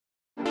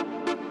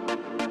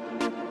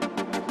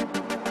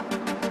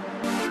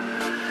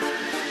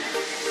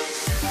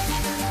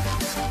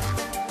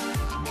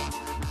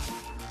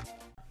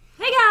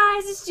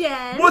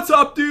Jen. What's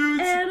up,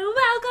 dudes? And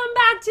welcome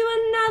back to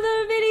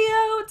another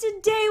video.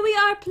 Today we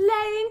are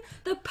playing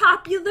the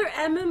popular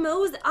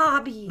MMOs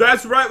Obby.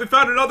 That's right, we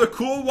found another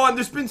cool one.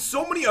 There's been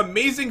so many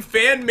amazing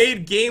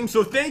fan-made games,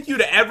 so thank you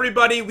to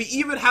everybody. We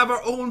even have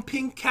our own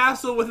pink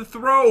castle with a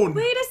throne.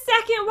 Wait a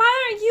second,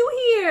 why aren't you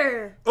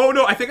here? Oh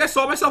no, I think I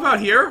saw myself out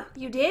here.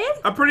 You did?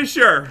 I'm pretty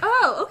sure.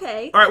 Oh,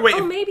 okay. Alright, wait.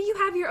 Oh, maybe you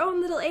have your own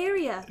little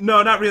area.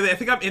 No, not really. I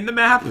think I'm in the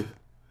map.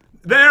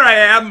 There I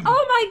am.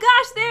 Oh my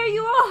gosh, there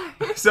you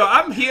are. So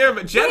I'm here,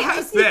 but Jen Wait,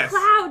 has I see this.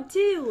 Cloud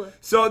too.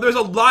 So there's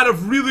a lot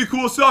of really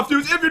cool stuff,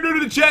 dudes. If you're new to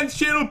the Jen's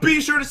channel, be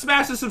sure to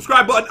smash the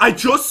subscribe button. I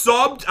just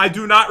subbed. I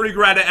do not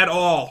regret it at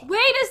all. Wait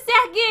a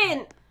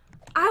second.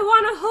 I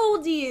want to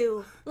hold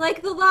you,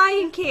 like the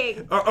Lion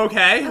King.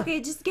 Okay. Okay,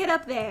 just get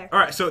up there.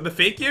 Alright, so the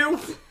fake you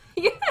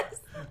Yes.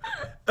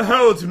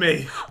 holds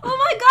me. Oh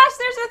my gosh,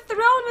 there's a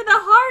throne with a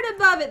heart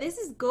above it. This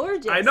is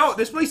gorgeous. I know,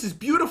 this place is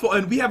beautiful,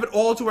 and we have it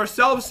all to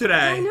ourselves today.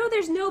 I know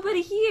there's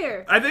nobody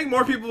here. I think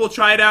more people will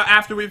try it out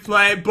after we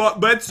play, but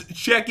let's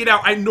check it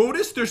out. I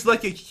noticed there's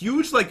like a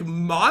huge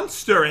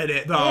monster in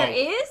it, though. There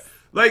is?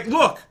 Like,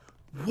 look.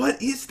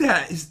 What is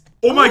that?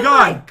 Oh my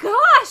god. Oh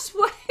my gosh,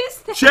 what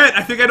is that? Jen,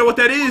 I think I know what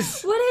that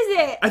is. What is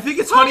it? I think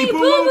it's Honey Boo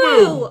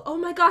Boo. Oh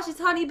my gosh, it's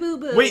Honey Boo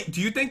Boo. Wait,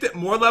 do you think that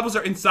more levels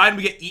are inside and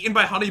we get eaten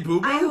by Honey Boo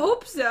Boo? I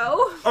hope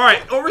so.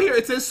 Alright, over here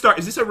it says start.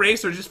 Is this a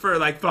race or just for,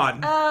 like,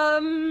 fun?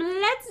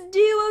 Let's do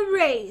a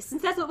race,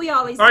 since that's what we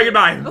always do. Alright,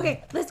 goodbye.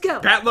 Okay, let's go.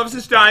 Pat loves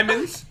his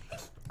diamonds.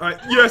 Alright,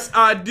 yes,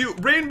 do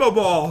rainbow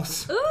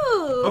balls. Ooh.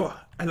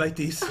 Oh, I like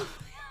these.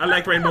 I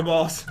like rainbow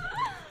balls.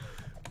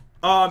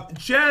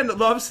 Jen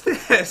loves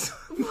this.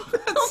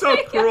 That's so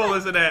cruel,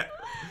 isn't it?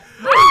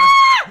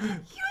 Ah! You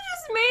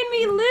just made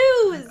me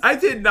lose. I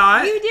did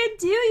not. You did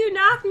too. You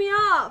knocked me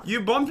off.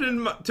 You bumped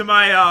into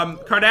my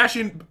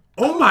Kardashian.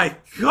 Oh my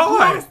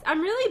god. Yes,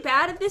 I'm really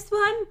bad at this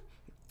one.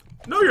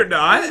 No, you're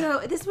not. No,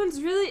 this one's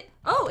really...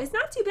 Oh, it's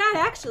not too bad,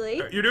 actually.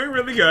 You're doing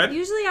really good.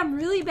 Usually I'm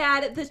really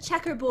bad at the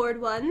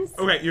checkerboard ones.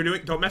 Okay, you're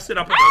doing... Don't mess it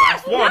up with the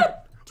last one. No.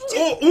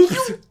 Oh,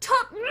 oops.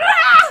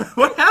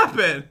 What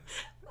happened?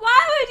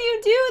 Why would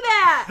you do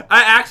that?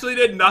 I actually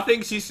did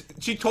nothing. She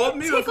told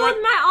me Tickled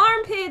my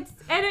armpits,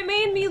 and it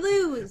made me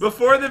lose.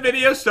 Before the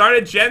video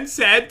started, Jen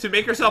said to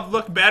make herself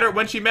look better,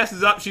 when she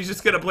messes up, she's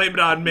just gonna blame it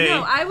on me.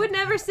 No, I would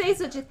never say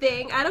such a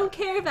thing. I don't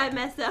care if I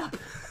mess up.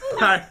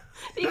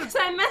 Because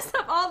I mess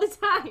up all the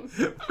time.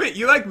 Wait,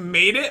 you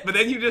made it, but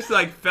then you just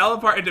fell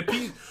apart into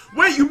pieces.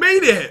 Wait, you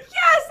made it!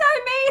 Yes, I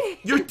made it!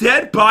 Your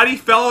dead body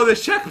fell on the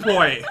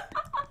checkpoint.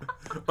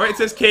 Alright, it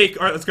says cake.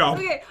 Alright, let's go.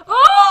 Okay.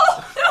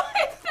 Oh! No,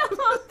 I fell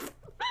off.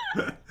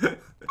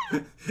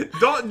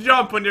 Don't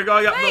jump when you're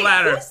going up the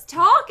ladder. Who's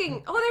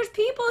talking? Oh, there's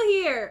people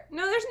here.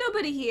 No, there's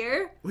nobody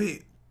here.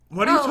 Wait,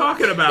 what are you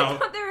talking I about?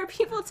 thought there were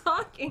people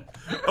talking.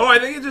 Oh, I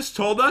think it just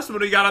told us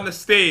when we got on the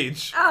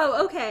stage.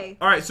 Oh, okay.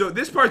 Alright, so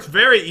this part's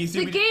very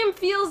easy. The game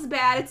feels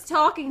bad. It's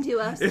talking to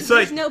us. It's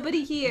There's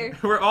nobody here.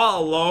 We're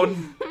all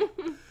alone.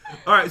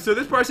 Alright, so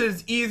this part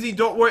says easy,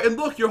 don't worry. And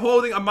look, you're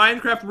holding a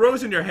Minecraft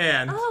rose in your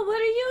hand. Oh, what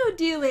are you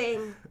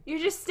doing? You're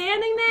just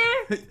standing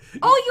there?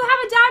 Oh, you have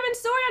a diamond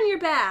sword on your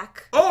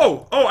back.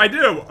 Oh, I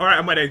do. Alright,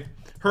 I'm ready.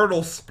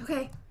 Hurdles.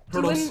 Okay.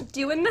 Hurdles.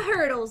 Doing the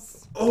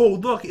hurdles. Oh,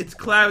 look, it's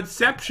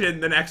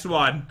Cloudception, the next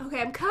one.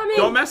 Okay, I'm coming.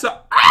 Don't mess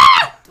up.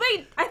 Ah!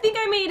 Wait, I think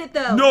I made it,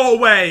 though. No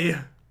way.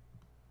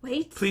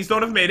 Wait. Please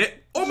don't have made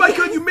it. Oh my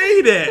god, you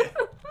made it.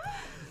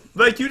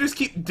 You just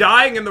keep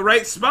dying in the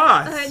right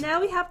spots. Alright,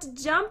 now we have to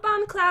jump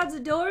on Cloud's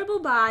adorable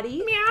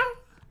body. Meow.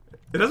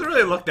 It doesn't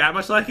really look that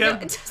much like him.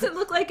 No, it doesn't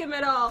look like him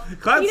at all.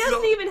 Cloud's He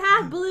doesn't even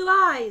have blue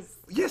eyes.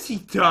 Yes, he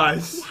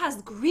does. He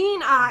has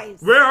green eyes.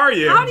 Where are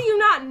you? How do you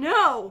not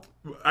know?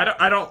 I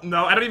don't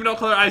know. I don't even know what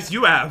color eyes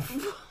you have.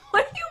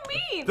 What do you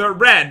mean? They're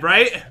red,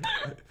 right?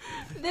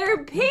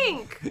 They're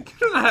pink. You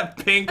don't have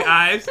pink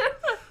eyes.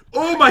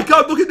 Oh my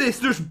god, look at this.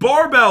 There's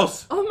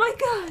barbells. Oh my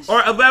gosh.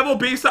 Or a level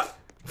based on...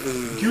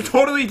 You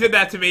totally did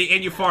that to me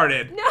and you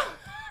farted. No.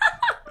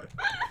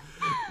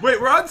 Wait,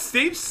 we're on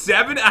stage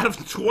 7 out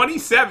of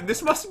 27.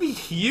 This must be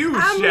huge,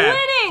 I'm Jen.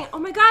 winning. Oh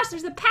my gosh,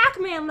 there's a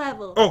Pac-Man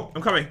level. Oh,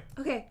 I'm coming.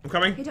 Okay. I'm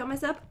coming. Okay, don't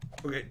mess up.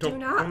 Okay, Do don't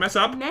not mess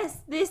up. mess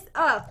this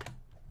up.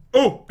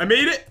 Oh, I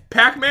made it.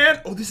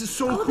 Pac-Man. Oh, this is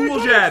so Oh, cool,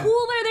 they're Jen. getting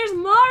cooler. There's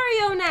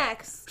Mario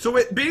next. So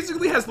it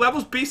basically has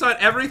levels based on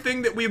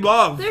everything that we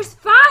love. There's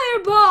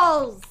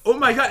fireballs. Oh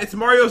my god, it's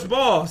Mario's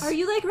balls. Are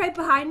you right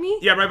behind me?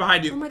 Yeah, right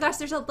behind you. Oh my gosh,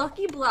 there's a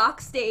Lucky Block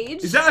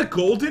stage. Is that a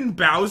golden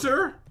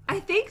Bowser? I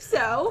think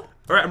so.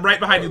 Alright, I'm right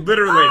behind you,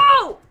 literally.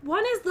 Oh!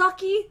 One is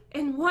lucky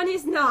and one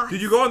is not.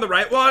 Did you go on the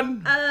right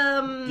one?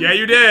 Yeah,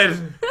 you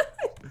did.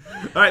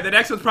 Alright, the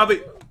next one's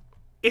probably...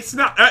 It's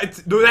not...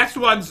 the next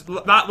one's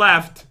not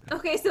left.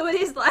 Okay, so it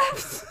is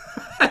left.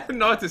 I don't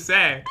know what to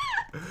say.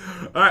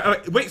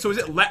 Alright, wait, so is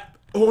it left?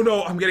 Oh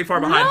no, I'm getting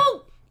far behind.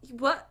 No!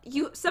 What?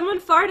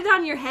 Someone farted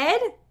on your head?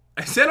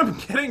 I said I'm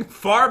getting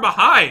far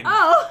behind.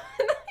 Oh.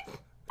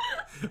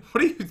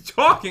 What are you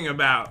talking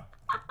about?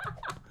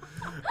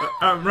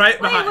 I'm right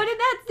behind. Wait, what did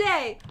that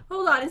say?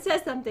 Hold on, it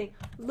says something.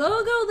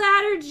 Logo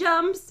ladder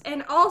jumps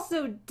and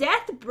also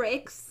death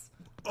bricks.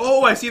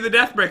 Oh, I see the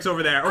death bricks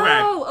over there. Okay.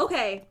 Oh,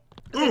 okay.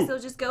 Okay, Ooh. so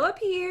just go up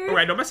here.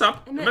 Okay, don't mess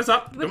up. Don't mess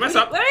up. Don't mess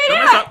up. What are you Don't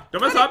doing? mess up.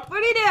 Don't mess up. What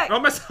are you doing?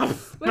 Don't mess up.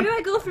 Where do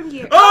I go from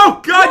here? Oh,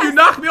 God, yes. you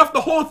knocked me off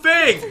the whole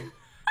thing.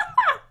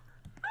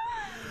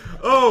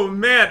 Oh,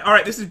 man. All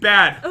right, this is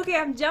bad. Okay,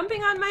 I'm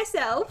jumping on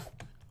myself.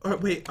 All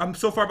right, wait, I'm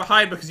so far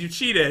behind because you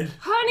cheated.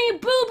 Honey Boo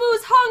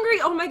Boo's hungry.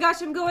 Oh my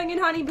gosh, I'm going in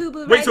Honey Boo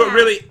Boo Wait, right so now.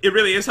 it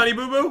really is Honey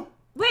Boo Boo?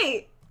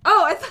 Wait.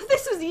 Oh, I thought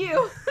this was you.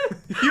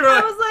 You're I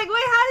like, was like,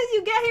 wait, how did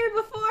you get here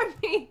before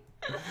me?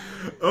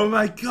 oh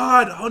my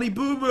God, Honey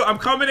Boo Boo, I'm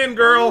coming in, Oh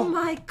girl.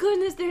 my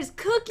goodness, there's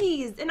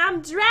cookies, and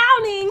I'm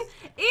drowning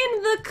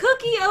in the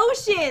cookie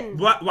ocean.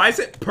 What? Why is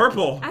it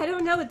purple? I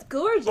don't know, it's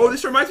gorgeous. Oh,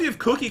 this reminds me of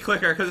Cookie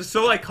Clicker because it's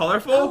so like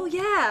colorful. Oh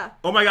yeah.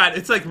 Oh my God,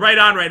 it's like right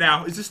on right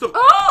now. Is this the?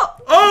 Oh!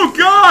 Oh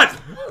God!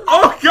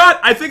 Oh God!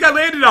 I think I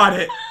landed on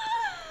it.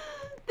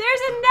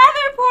 There's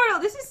another portal.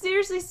 This is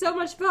seriously so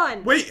much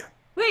fun. Wait.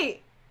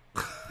 Wait.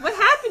 What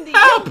happened to you?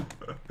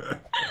 Help!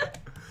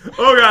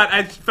 Oh God,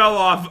 I fell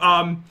off.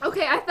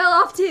 Okay, I fell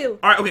off too.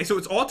 All right. Okay, so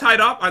it's all tied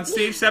up on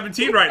stage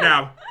 17 right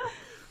now.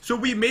 So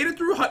we made it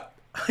through. I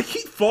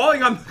keep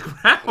falling on the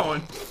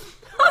ground.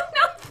 Oh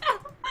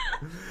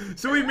no!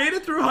 So we made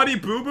it through Honey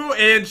Boo Boo,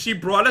 and she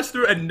brought us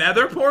through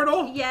another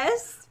portal.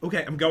 Yes.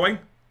 Okay, I'm going.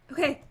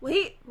 Okay,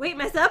 wait,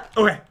 mess up.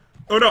 Okay.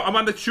 Oh no, I'm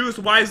on the choose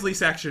wisely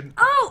section.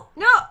 Oh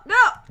no!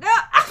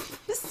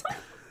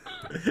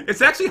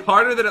 It's actually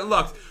harder than it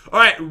looks. All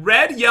right,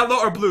 red, yellow,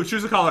 or blue.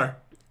 Choose a color.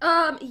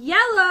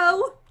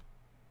 Yellow.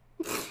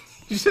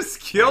 You just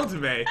killed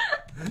me.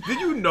 Did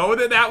you know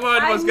that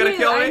one was gonna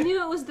kill me? I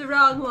knew it was the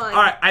wrong one.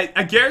 All right,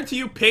 I guarantee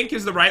you, pink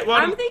is the right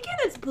one. I'm thinking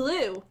it's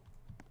blue.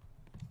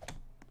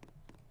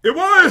 It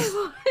was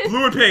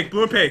blue and pink.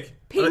 Blue and pink.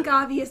 Pink,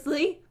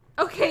 obviously.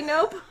 Okay,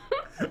 nope.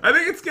 I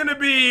think it's gonna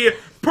be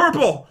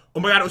purple. Oh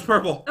my God, it was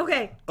purple.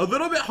 Okay. A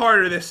little bit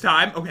harder this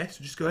time. Okay,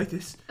 so just go like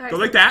this. All right, Go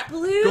so like that.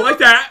 blue, Go like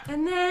that.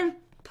 And then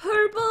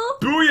purple.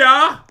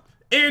 Booyah!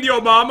 And yo,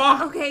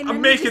 mama. Okay, and I'm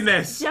then we making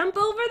just this. Jump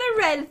over the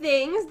red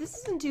things. This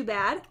isn't too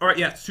bad. All right,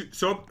 yeah,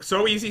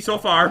 so easy so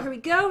far. Here we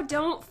go.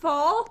 Don't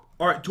fall.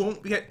 All right,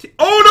 don't get.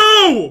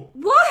 Oh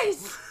no! What?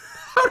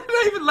 How did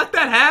I even let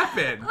that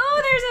happen?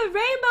 Oh, there's a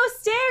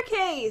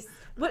rainbow staircase.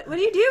 What are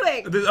you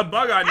doing? There's a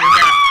bug on your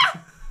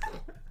back.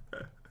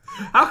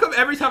 How come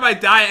every time I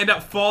die I end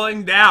up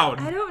falling down?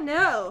 I don't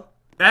know.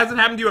 That hasn't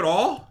happened to you at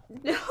all?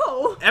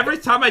 No. Every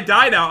time I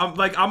die now, I'm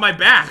like on my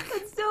back.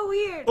 That's so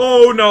weird.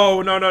 Oh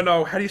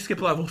no. How do you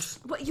skip levels?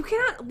 What you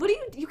cannot? What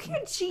do you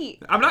can't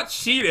cheat. I'm not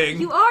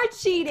cheating. You are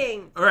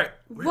cheating. All right.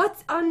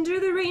 What's under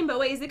the rainbow?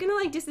 Wait, is it gonna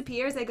like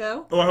disappear as I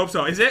go? Oh, I hope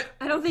so. Is it?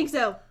 I don't think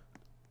so.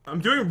 I'm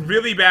doing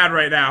really bad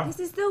right now. This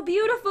is so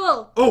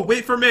beautiful. Oh,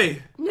 wait for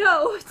me.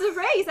 No, it's a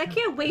race. I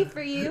can't wait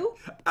for you.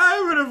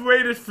 I would have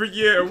waited for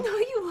you. No,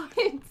 you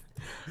wouldn't.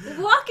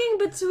 Walking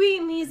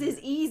between these is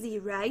easy,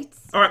 right?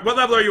 All right, what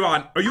level are you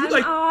on? Are you I'm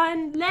like?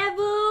 on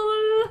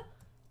level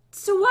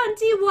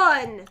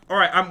 21. All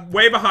right, I'm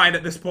way behind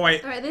at this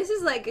point. All right, this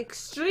is like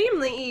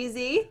extremely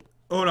easy.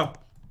 Oh no,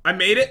 I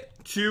made it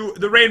to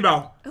the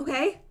rainbow.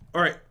 Okay.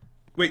 All right,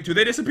 wait, do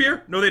they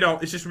disappear? No, they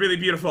don't. It's just really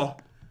beautiful.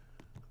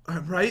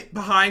 I'm right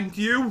behind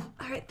you.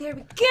 All right, there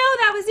we go.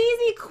 That was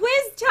easy.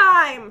 Quiz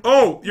time.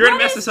 Oh, you're gonna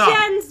mess this up.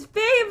 What is Jen's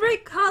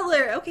favorite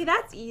color? Okay,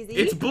 that's easy.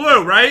 It's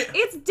blue, right?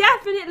 It's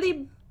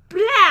definitely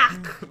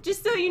black.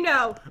 Just so you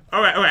know.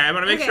 All right, I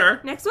want to make sure.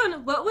 Next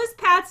one. What was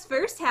Pat's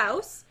first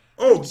house?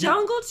 Oh,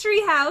 Jungle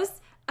tree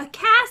house, a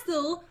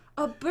castle,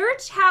 a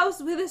birch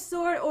house with a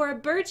sword, or a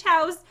birch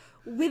house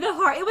with a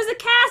heart. It was a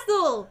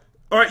castle.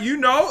 All right, you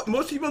know,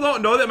 most people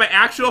don't know that my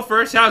actual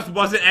first house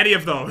wasn't any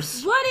of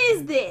those. What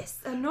is this?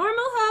 A normal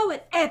hoe, an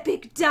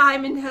epic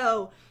diamond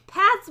hoe,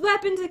 Pat's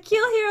weapon to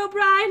kill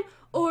Herobrine,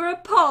 or a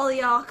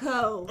Polyarch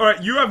hoe? All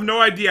right, you have no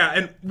idea.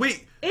 And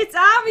wait. It's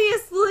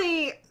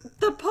obviously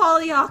the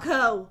Polyarch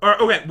hoe. All right,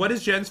 okay, what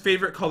is Jen's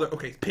favorite color?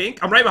 Okay,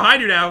 pink. I'm right behind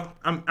you now.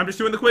 I'm just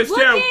doing the quiz What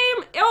too.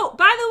 game? Oh,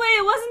 by the way,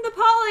 it wasn't the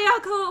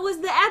Polyarch hoe. It was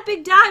the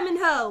epic diamond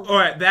hoe. All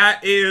right,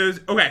 that is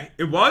okay.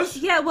 It was.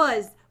 Yeah, it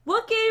was.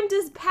 What game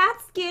does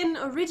Pat's skin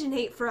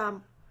originate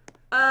from?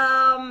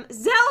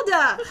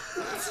 Zelda.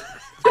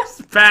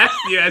 Just fast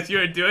you as you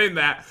were doing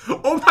that.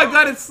 Oh my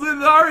God, it's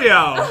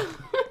Slithario.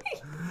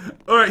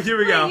 All right, here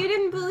we go. You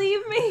didn't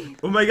believe me?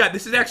 Oh my God,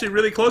 this is actually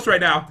really close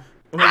right now.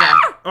 Oh my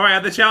God. All right,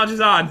 the challenge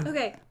is on.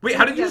 Okay. Wait,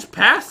 how did you just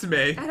pass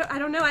me? I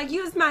don't know. I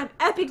used my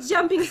epic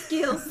jumping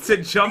skills. To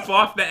jump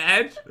off the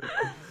edge?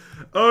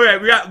 Okay,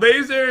 we got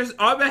lasers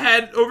on the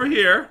head over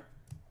here.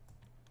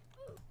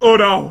 Oh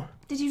no.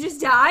 Did you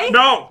just die?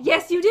 No.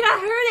 Yes, you did. I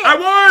heard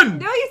it. I won.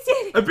 No, you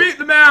didn't. I beat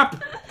the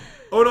map.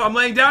 Oh no, I'm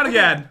laying down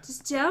again.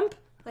 Just jump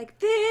like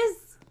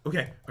this.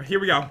 Okay, all right, here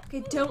we go.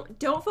 Okay,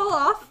 don't fall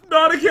off.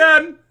 Not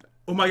again.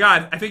 Oh my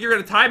God, I think you're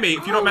gonna tie me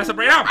if you don't mess up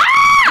right now.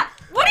 Ah!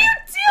 What are you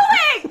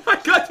doing? Oh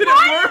my God, did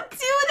Why it work? do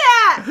you do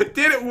that?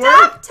 Did it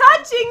work? Stop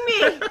touching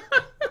me.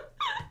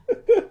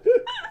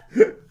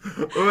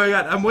 Oh my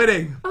God, I'm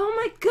winning. Oh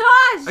my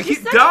gosh. I You're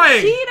keep such dying.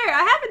 a cheater.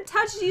 I haven't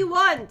touched you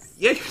once.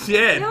 Yeah, you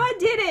did. No, I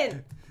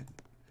didn't.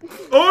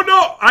 Oh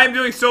no, I'm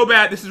doing so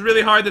bad. This is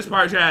really hard, this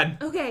part, Chad.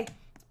 Okay,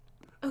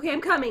 Okay,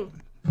 I'm coming.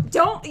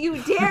 Don't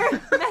you dare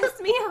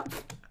mess me up.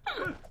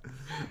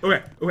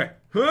 Okay, okay.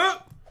 Huh?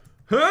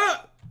 Huh?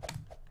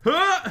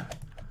 Huh?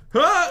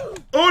 Huh?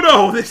 Oh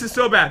no, this is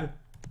so bad.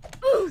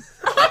 What is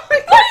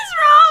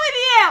wrong with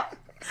you?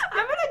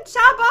 I'm gonna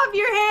chop off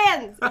your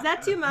hands. Is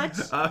that too much?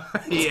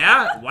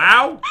 Yeah,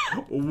 wow.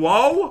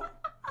 Whoa.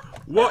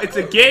 Whoa, it's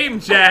a game,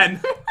 Jen.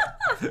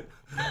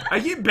 I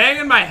keep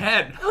banging my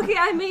head. Okay,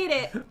 I made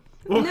it.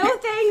 Okay. No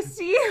thanks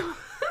to you.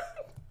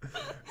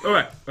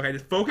 Okay, okay,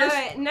 just focus.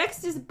 Alright,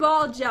 next is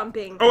ball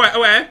jumping. Okay,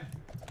 okay.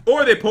 Oh,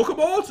 are they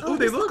Pokeballs? Oh,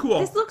 they look cool.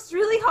 This looks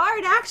really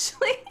hard,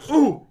 actually.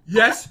 Ooh,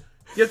 yes.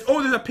 Yes.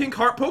 Oh, there's a pink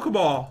heart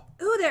Pokeball.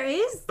 Ooh, there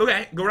is?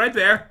 Okay, go right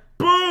there.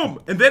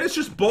 Boom! And then it's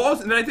just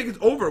balls, and then I think it's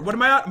over. What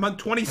am I on? I'm on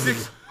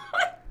 26.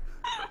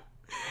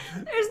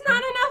 There's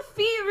not enough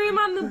feet room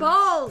on the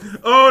balls.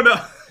 Oh, no.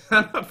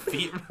 Not enough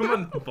feet room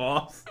on the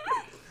balls.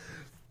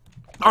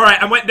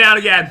 Alright, I went down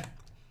again.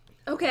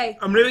 Okay.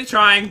 I'm really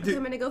trying So I'm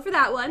to... gonna go for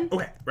that one.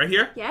 Okay, right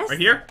here? Yes. Right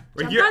here?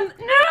 Right Jump here? on...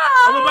 No!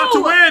 I'm about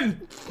to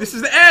win! This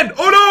is the end!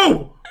 Oh,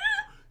 no!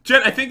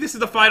 Jen, I think this is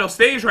the final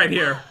stage right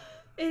here.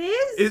 It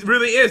is? It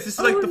really is. This is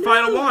like the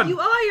final one. You're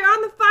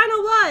on the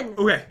final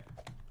one. Okay.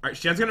 Alright,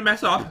 Jen's gonna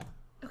mess up.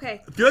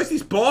 Okay. I feel like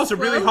these balls are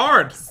really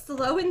hard.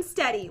 Slow and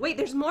steady. Wait,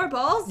 there's more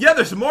balls? Yeah,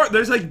 there's more.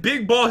 There's like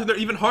big balls and they're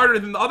even harder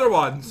than the other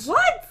ones.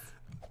 What?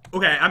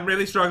 Okay, I'm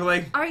really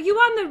struggling. Are you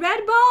on the red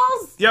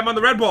balls? Yeah, I'm on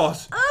the red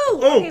balls. Oh,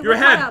 Oh, okay, you're we'll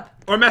caught ahead.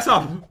 up. Or mess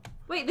up.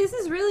 Wait, this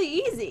is really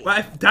easy. Well,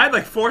 I've died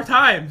like 4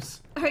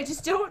 times. Alright,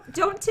 just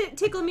don't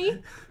tickle me.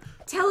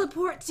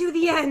 Teleport to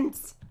the end.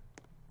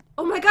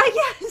 Oh my god,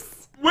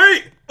 yes!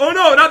 Wait! Oh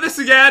no, not this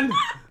again!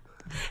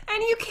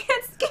 And you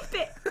can't skip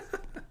it.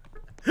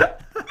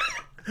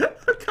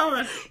 I'm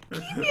coming.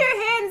 Keep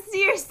your hands to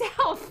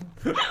yourself.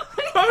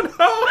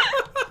 Oh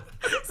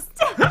no!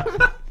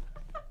 Stop.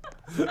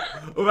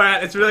 Oh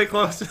man, it's really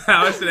close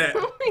now, isn't it?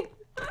 Oh my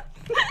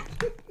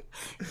god.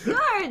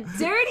 You're a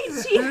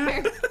dirty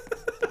cheater.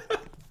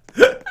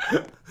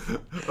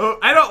 Oh,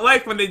 I don't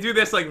like when they do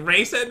this like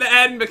race at the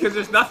end because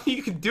there's nothing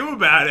you can do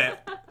about it.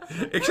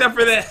 Except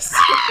for this.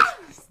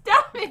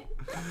 Stop it.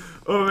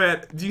 Oh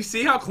man, do you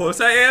see how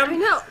close I I am?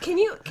 know. Can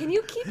you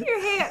keep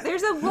your hand?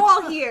 There's a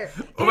wall here.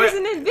 Oh There's my-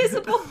 an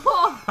invisible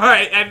wall.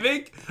 Alright, I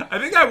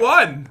think I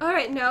won.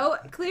 Alright, no.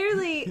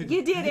 Clearly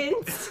you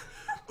didn't.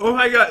 Oh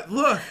my god,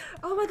 look.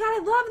 Oh my god, I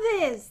love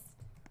this.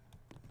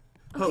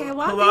 Okay, I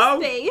want Hello?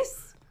 this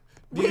face.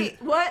 Do you-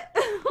 Wait, what?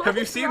 Have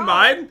you What's seen wrong?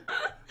 mine?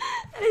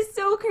 That is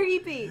so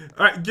creepy.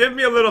 Alright, give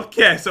me a little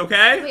kiss,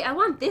 okay? Wait, I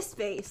want this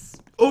face.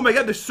 Oh my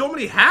god, there's so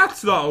many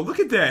hats though. Look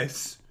at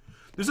this.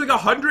 There's like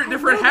 100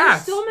 different I know,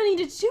 hats. There's so many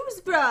to choose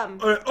from.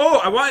 Oh,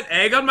 I want an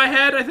egg on my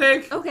head, I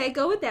think. Okay,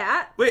 go with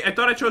that. Wait, I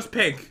thought I chose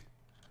pink.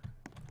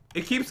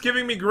 It keeps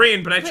giving me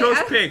green, but I chose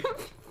pink.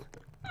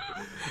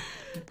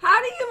 How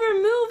do you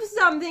remove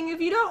something if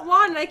you don't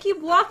want it? I keep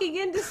walking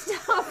into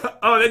stuff.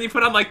 Oh, then you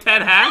put on like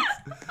 10 hats?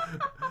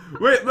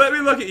 Wait, let me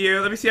look at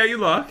you. Let me see how you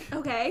look.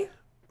 Okay.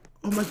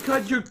 Oh my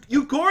god,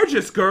 you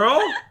gorgeous,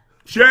 girl.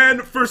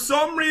 Jen, for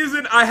some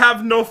reason, I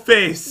have no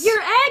face. Your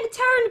egg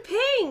turned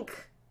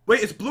pink.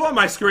 Wait, it's blue on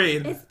my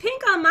screen. It's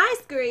pink on my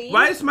screen.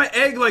 Why is my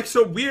egg like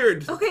so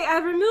weird? Okay,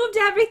 I've removed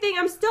everything.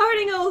 I'm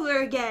starting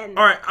over again.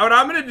 Alright, what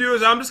I'm gonna do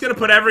is I'm just gonna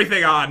put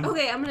everything on.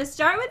 Okay, I'm gonna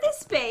start with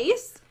this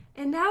face.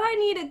 And now I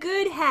need a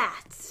good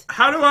hat.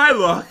 How do I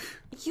look?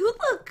 You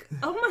look,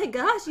 oh my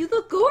gosh, you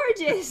look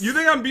gorgeous. You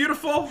think I'm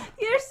beautiful?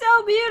 You're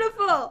so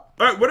beautiful.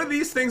 Alright, what are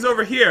these things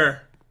over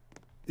here?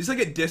 Is like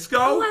a disco?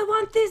 Oh, I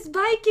want this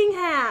Viking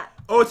hat.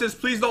 Oh, it says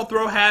please don't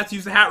throw hats,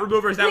 use the hat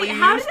remover. Is that Wait, what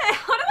you how use? do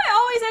I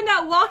always end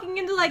up walking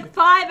into like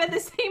 5 at the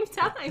same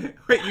time?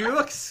 Wait, you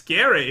look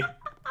scary.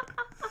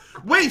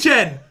 Wait,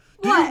 Jen!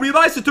 Do you What?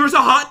 realize that there's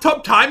a hot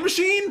tub time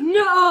machine?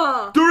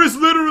 No. There is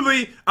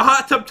literally a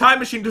hot tub time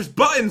machine. There's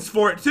buttons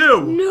for it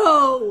too.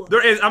 No.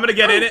 There is. I'm gonna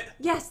get in it.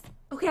 Yes.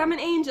 Okay, I'm an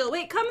angel.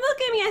 Wait, come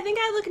look at me. I think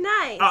I look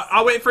nice.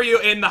 I'll wait for you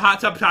in the hot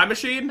tub time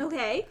machine.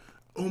 Okay.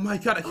 Oh my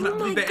god, I cannot Oh my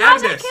believe they gosh,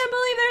 added I this. can't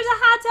believe there's a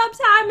hot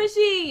tub time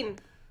machine.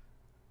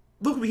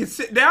 Look, we can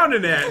sit down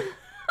in it.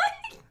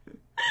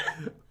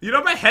 You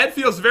know, my head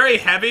feels very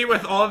heavy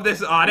with all of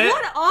this on it.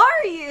 What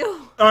are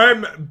you?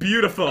 I'm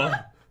beautiful.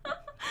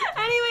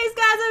 Anyways,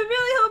 guys, I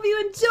really hope you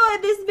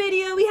enjoyed this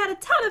video. We had a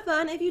ton of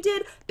fun. If you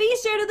did, be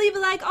sure to leave a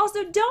like.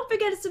 Also, don't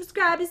forget to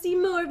subscribe to see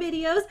more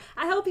videos.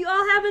 I hope you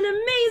all have an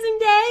amazing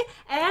day,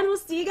 and we'll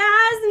see you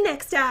guys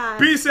next time.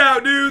 Peace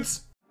out,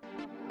 dudes.